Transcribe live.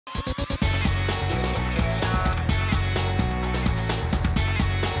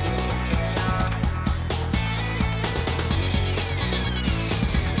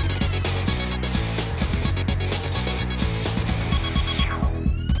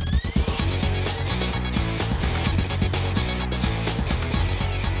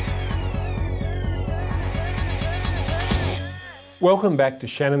Welcome back to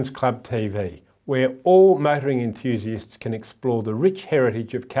Shannons Club TV, where all motoring enthusiasts can explore the rich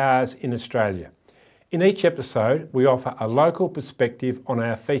heritage of cars in Australia. In each episode, we offer a local perspective on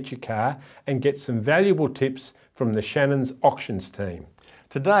our feature car and get some valuable tips from the Shannons auctions team.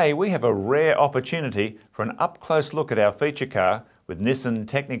 Today we have a rare opportunity for an up-close look at our feature car with Nissan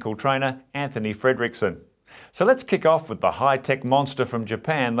technical trainer Anthony Fredrickson. So let's kick off with the high-tech monster from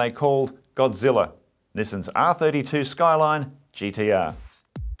Japan they called Godzilla, Nissan's R32 Skyline GT-R.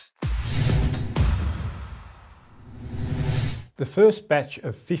 The first batch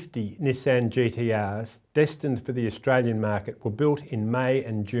of 50 Nissan GT-Rs destined for the Australian market were built in May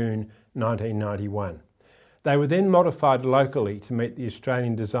and June 1991. They were then modified locally to meet the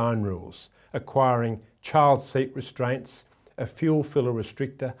Australian design rules, acquiring child seat restraints, a fuel filler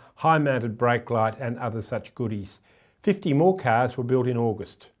restrictor, high-mounted brake light and other such goodies. 50 more cars were built in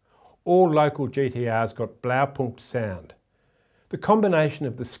August. All local GT-Rs got Blaupunkt sound. The combination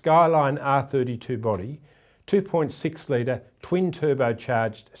of the Skyline R32 body, 2.6 litre twin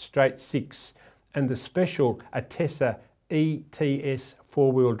turbocharged straight six and the special Atessa ETS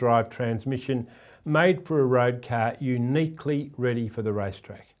four-wheel drive transmission made for a road car uniquely ready for the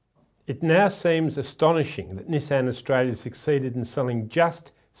racetrack. It now seems astonishing that Nissan Australia succeeded in selling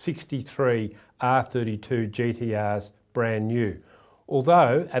just 63 R32 GT-Rs brand new.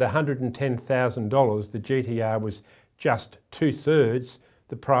 Although at $110,000 the GT-R was just two-thirds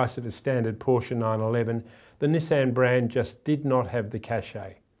the price of a standard Porsche 911, the Nissan brand just did not have the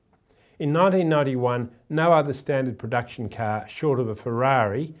cachet. In 1991, no other standard production car short of a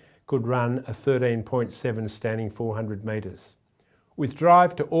Ferrari could run a 13.7 standing 400 metres. With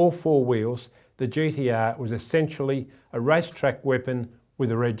drive to all four wheels, the GT-R was essentially a racetrack weapon with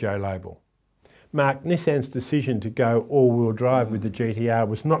a Rego label. Mark, Nissan's decision to go all-wheel drive with the GT-R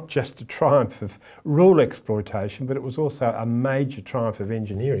was not just a triumph of rule exploitation, but it was also a major triumph of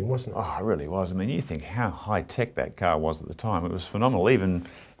engineering, wasn't it? Oh, it really was. I mean, you think how high-tech that car was at the time. It was phenomenal. Even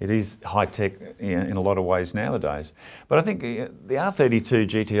it is high-tech in a lot of ways nowadays. But I think the R32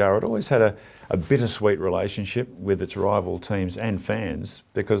 GT-R had always had a bittersweet relationship with its rival teams and fans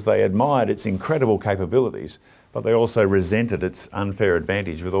because they admired its incredible capabilities, but they also resented its unfair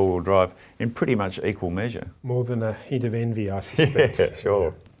advantage with all-wheel drive in pretty much equal measure. More than a hint of envy, I suspect. Yeah,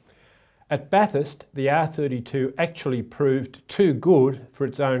 sure. At Bathurst, the R32 actually proved too good for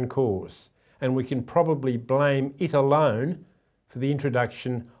its own cause, and we can probably blame it alone for the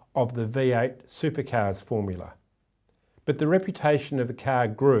introduction of the V8 supercars formula. But the reputation of the car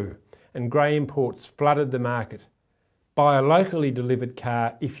grew, and grey imports flooded the market. Buy a locally delivered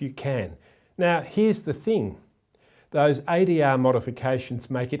car if you can. Now, here's the thing. Those ADR modifications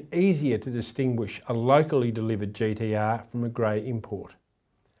make it easier to distinguish a locally delivered GT-R from a grey import.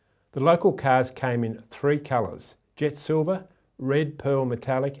 The local cars came in three colours: jet silver, red pearl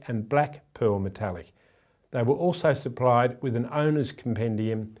metallic and black pearl metallic. They were also supplied with an owner's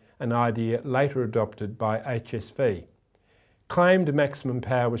compendium, an idea later adopted by HSV. Claimed maximum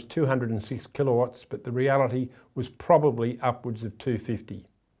power was 206 kilowatts, but the reality was probably upwards of 250.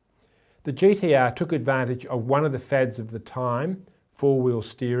 The GT-R took advantage of one of the fads of the time, four-wheel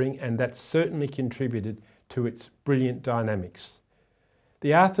steering, and that certainly contributed to its brilliant dynamics.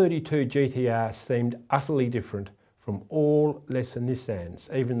 The R32 GT-R seemed utterly different from all lesser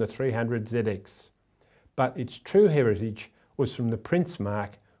Nissans, even the 300ZX. But its true heritage was from the Prince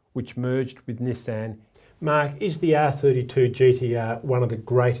marque, which merged with Nissan. Mark, is the R32 GT-R one of the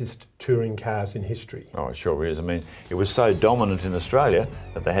greatest touring cars in history? Oh, it sure is. I mean, it was so dominant in Australia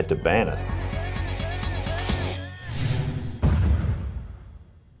that they had to ban it.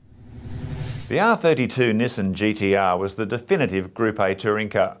 The R32 Nissan GT-R was the definitive Group A touring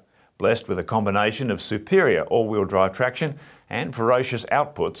car, blessed with a combination of superior all-wheel drive traction and ferocious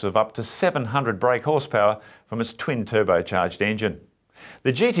outputs of up to 700 brake horsepower from its twin turbocharged engine.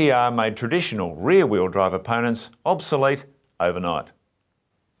 The GT-R made traditional rear-wheel drive opponents obsolete overnight.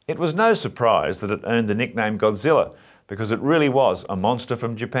 It was no surprise that it earned the nickname Godzilla, because it really was a monster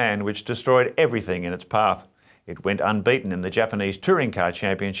from Japan which destroyed everything in its path. It went unbeaten in the Japanese Touring Car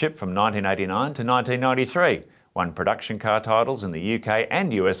Championship from 1989 to 1993, won production car titles in the UK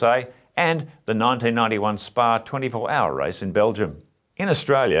and USA, and the 1991 Spa 24-hour race in Belgium. In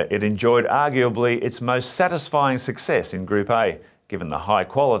Australia, it enjoyed arguably its most satisfying success in Group A, given the high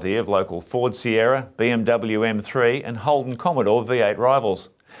quality of local Ford Sierra, BMW M3 and Holden Commodore V8 rivals.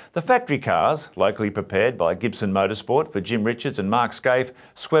 The factory cars, locally prepared by Gibson Motorsport for Jim Richards and Mark Scaife,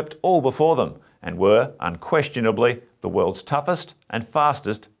 swept all before them and were, unquestionably, the world's toughest and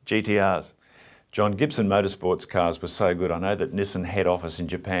fastest GT-Rs. John, Gibson Motorsports cars were so good. I know that Nissan head office in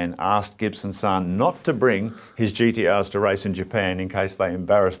Japan asked Gibson-san not to bring his GT-Rs to race in Japan in case they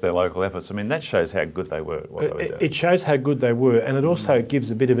embarrassed their local efforts. I mean, that shows how good they were. It shows how good they were, and it also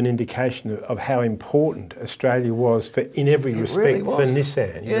gives a bit of an indication of how important Australia was in every respect for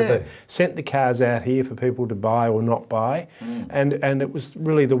Nissan. You know, they sent the cars out here for people to buy or not buy, and it was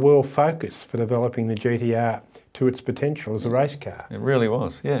really the world focus for developing the GT-R to its potential as a race car. It really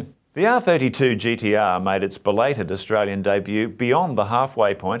was, yeah. The R32 GT-R made its belated Australian debut beyond the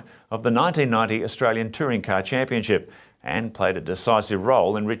halfway point of the 1990 Australian Touring Car Championship and played a decisive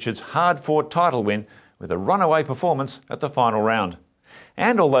role in Richard's hard-fought title win with a runaway performance at the final round.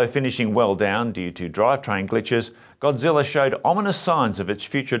 And although finishing well down due to drivetrain glitches, Godzilla showed ominous signs of its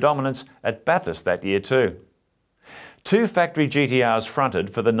future dominance at Bathurst that year too. 2 factory GT-Rs fronted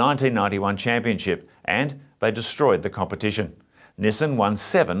for the 1991 championship and they destroyed the competition. Nissan won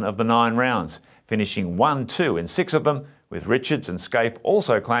 7 of the 9 rounds, finishing 1-2 in 6 of them, with Richards and Scaife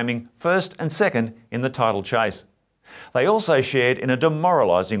also claiming first and second in the title chase. They also shared in a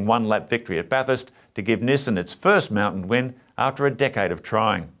demoralising 1-lap victory at Bathurst to give Nissan its first mountain win after a decade of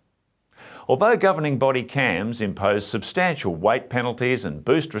trying. Although governing body CAMS imposed substantial weight penalties and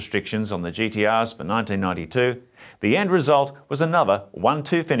boost restrictions on the GT-Rs for 1992, the end result was another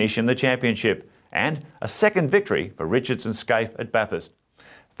 1-2 finish in the championship and a second victory for Richards and Scaife at Bathurst.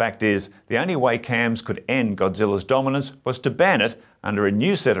 Fact is, the only way CAMS could end Godzilla's dominance was to ban it under a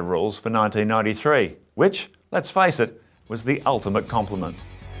new set of rules for 1993, which, let's face it, was the ultimate compliment.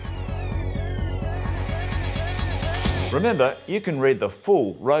 Remember, you can read the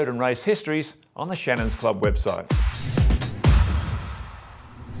full road and race histories on the Shannons Club website.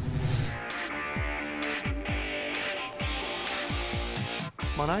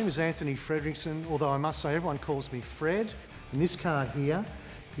 My name is Anthony Fredrickson, although I must say everyone calls me Fred. And this car here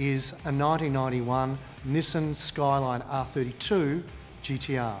is a 1991 Nissan Skyline R32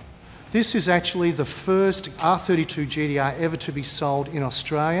 GT-R. This is actually the first R32 GT-R ever to be sold in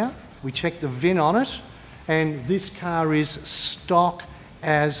Australia. We checked the VIN on it, and this car is stock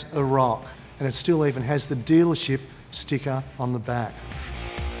as a rock. And it still even has the dealership sticker on the back.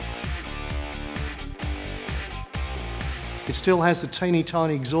 It still has the teeny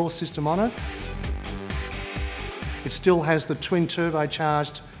tiny exhaust system on it. It still has the twin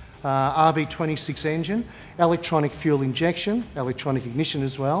turbocharged RB26 engine, electronic fuel injection, electronic ignition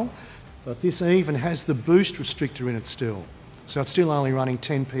as well. But this even has the boost restrictor in it still. So it's still only running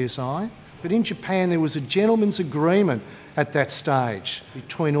 10 PSI. But in Japan there was a gentleman's agreement at that stage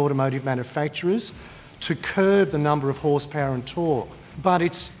between automotive manufacturers to curb the number of horsepower and torque. But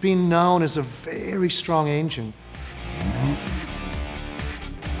it's been known as a very strong engine.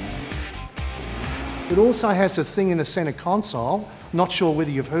 It also has a thing in the centre console, not sure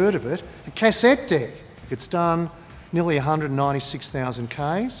whether you've heard of it, a cassette deck. It's done nearly 196,000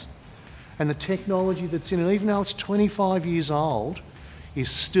 Ks, and the technology that's in it, even though it's 25 years old, is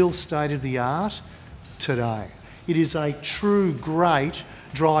still state-of-the-art today. It is a true great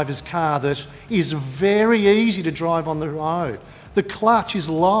driver's car that is very easy to drive on the road. The clutch is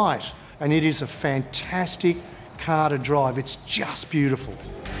light, and it is a fantastic car to drive. It's just beautiful.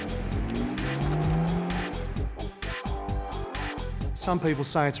 Some people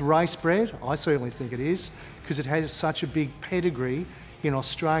say it's race bred. I certainly think it is, because it has such a big pedigree in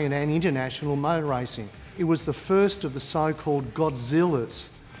Australian and international motor racing. It was the first of the so-called Godzillas.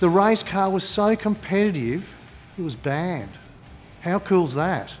 The race car was so competitive, it was banned. How cool's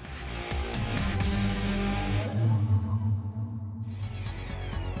that?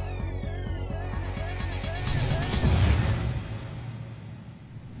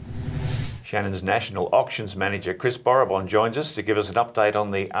 Shannons National Auctions Manager Chris Borrabon joins us to give us an update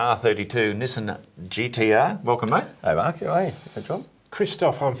on the R32 Nissan GT-R. Welcome, mate. Hey, Mark. How are you? Hey, John.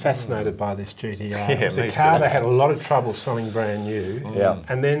 Christoph, I'm fascinated by this GT-R. Yeah, it was a car that had a lot of trouble selling brand new. Yeah.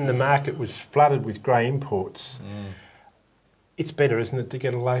 And then the market was flooded with grey imports. It's better, isn't it, to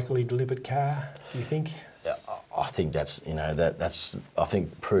get a locally delivered car, do you think? I think that's, you know, that's I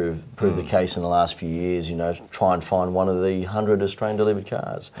think proved the case in the last few years. You know, try and find one of the 100 Australian delivered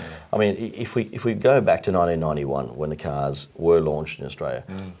cars. I mean, if we go back to 1991 when the cars were launched in Australia,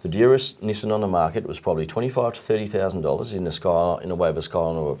 the dearest Nissan on the market was probably $25,000 to $30,000 in the way of a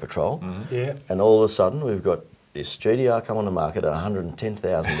Skyline or a Patrol. Yeah. And all of a sudden we've got this GT-R come on the market at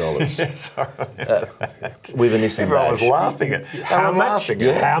 $110,000. Yes, I remember. With a Nissan Everyone was badge. laughing at How much?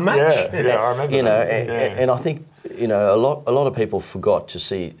 Yeah. How much? Yeah, I remember. You know, that. and I think, you know, a lot of people forgot to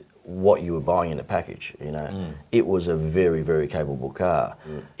see what you were buying in a package, you know. It was a very, very capable car,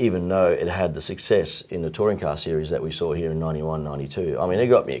 even though it had the success in the touring car series that we saw here in 91, 92. I mean, it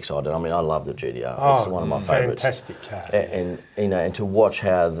got me excited. I mean, I love the GT-R. It's one of my favourites. Fantastic car. And you know, and to watch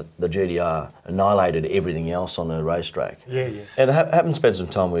how the GT-R annihilated everything else on the racetrack. Yeah, yeah. And I happened to spend some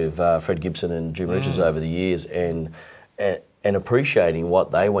time with Fred Gibson and Jim Richards over the years, and appreciating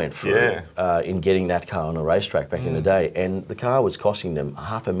what they went through in getting that car on a racetrack back in the day. And the car was costing them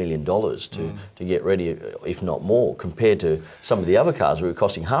 $500,000 to get ready, if not more, compared to some of the other cars who were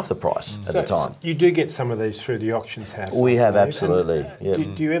costing half the price at the time. So you do get some of these through the auctions house? We have, absolutely. Yeah.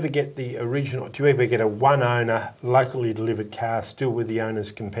 Do you ever get the original, do you ever get a one owner, locally delivered car still with the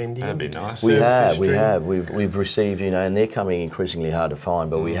owner's compendium? That'd be nice. We have. We've received, you know, and they're coming increasingly hard to find,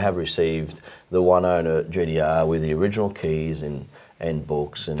 but we have received the one owner GT-R with the original keys and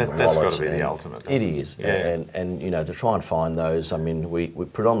books and that's wallets. got to be the ultimate. It is. Yeah. And you know, to try and find those, I mean, we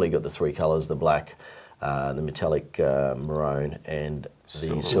predominantly got the three colours: the black, the metallic maroon, and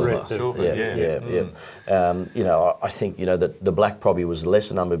the silver. You know, I think, you know, that the black probably was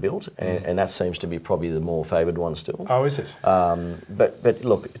lesser number built, and that seems to be probably the more favoured one still. Oh, is it? But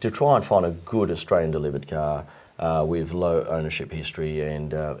look, to try and find a good Australian delivered car with low ownership history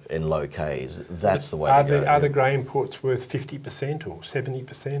and low Ks, that's the way to go. Are the grey imports worth 50% or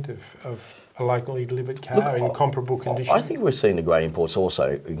 70% of a locally delivered car in comparable condition? I think we're seeing the grey imports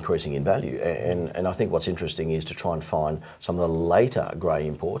also increasing in value, and I think what's interesting is to try and find some of the later grey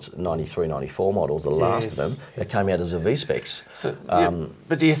imports, 93, 94 models, the last of them, that came out as a V-Specs. So,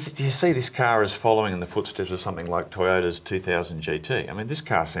 but do you see this car as following in the footsteps of something like Toyota's 2000 GT? I mean, this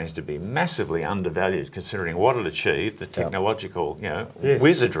car seems to be massively undervalued considering what it achieved, the technological, you know,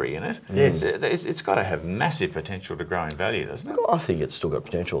 wizardry in it. Yes. It's got to have massive potential to grow in value, doesn't it? I think it's still got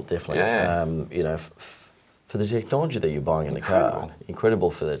potential, definitely. Yeah. You know, for the technology that you're buying in the car, incredible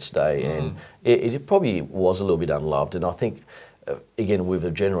for its day, and it probably was a little bit unloved. And I think, again, with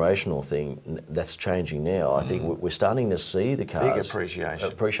a generational thing that's changing now, I think we're starting to see the cars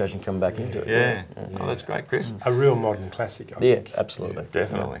appreciation come back into it. Yeah. Oh, that's great, Chris. A real modern classic, I think. Yeah, absolutely.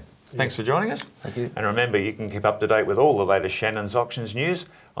 Definitely. Thanks for joining us. Thank you. And remember, you can keep up to date with all the latest Shannons auctions news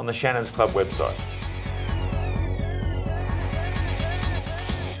on the Shannons Club website.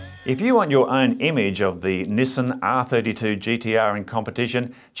 If you want your own image of the Nissan R32 GT-R in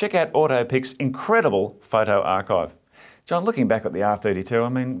competition, check out AutoPic's incredible photo archive. John, looking back at the R32, I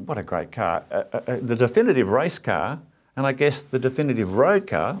mean, what a great car. The definitive race car, and I guess the definitive road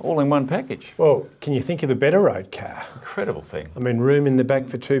car, all in one package. Well, can you think of a better road car? Incredible thing. I mean, room in the back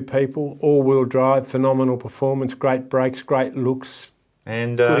for two people, all-wheel drive, phenomenal performance, great brakes, great looks,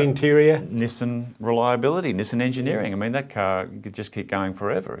 and good interior. Nissan reliability, Nissan engineering. I mean, that car could just keep going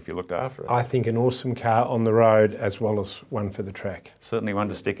forever if you looked after it. I think an awesome car on the road as well as one for the track. Certainly one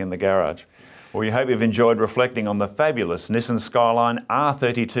to stick in the garage. Well, we hope you've enjoyed reflecting on the fabulous Nissan Skyline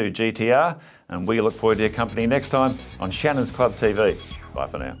R32 GT-R, and we look forward to your company next time on Shannons Club TV. Bye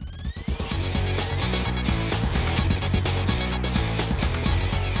for now.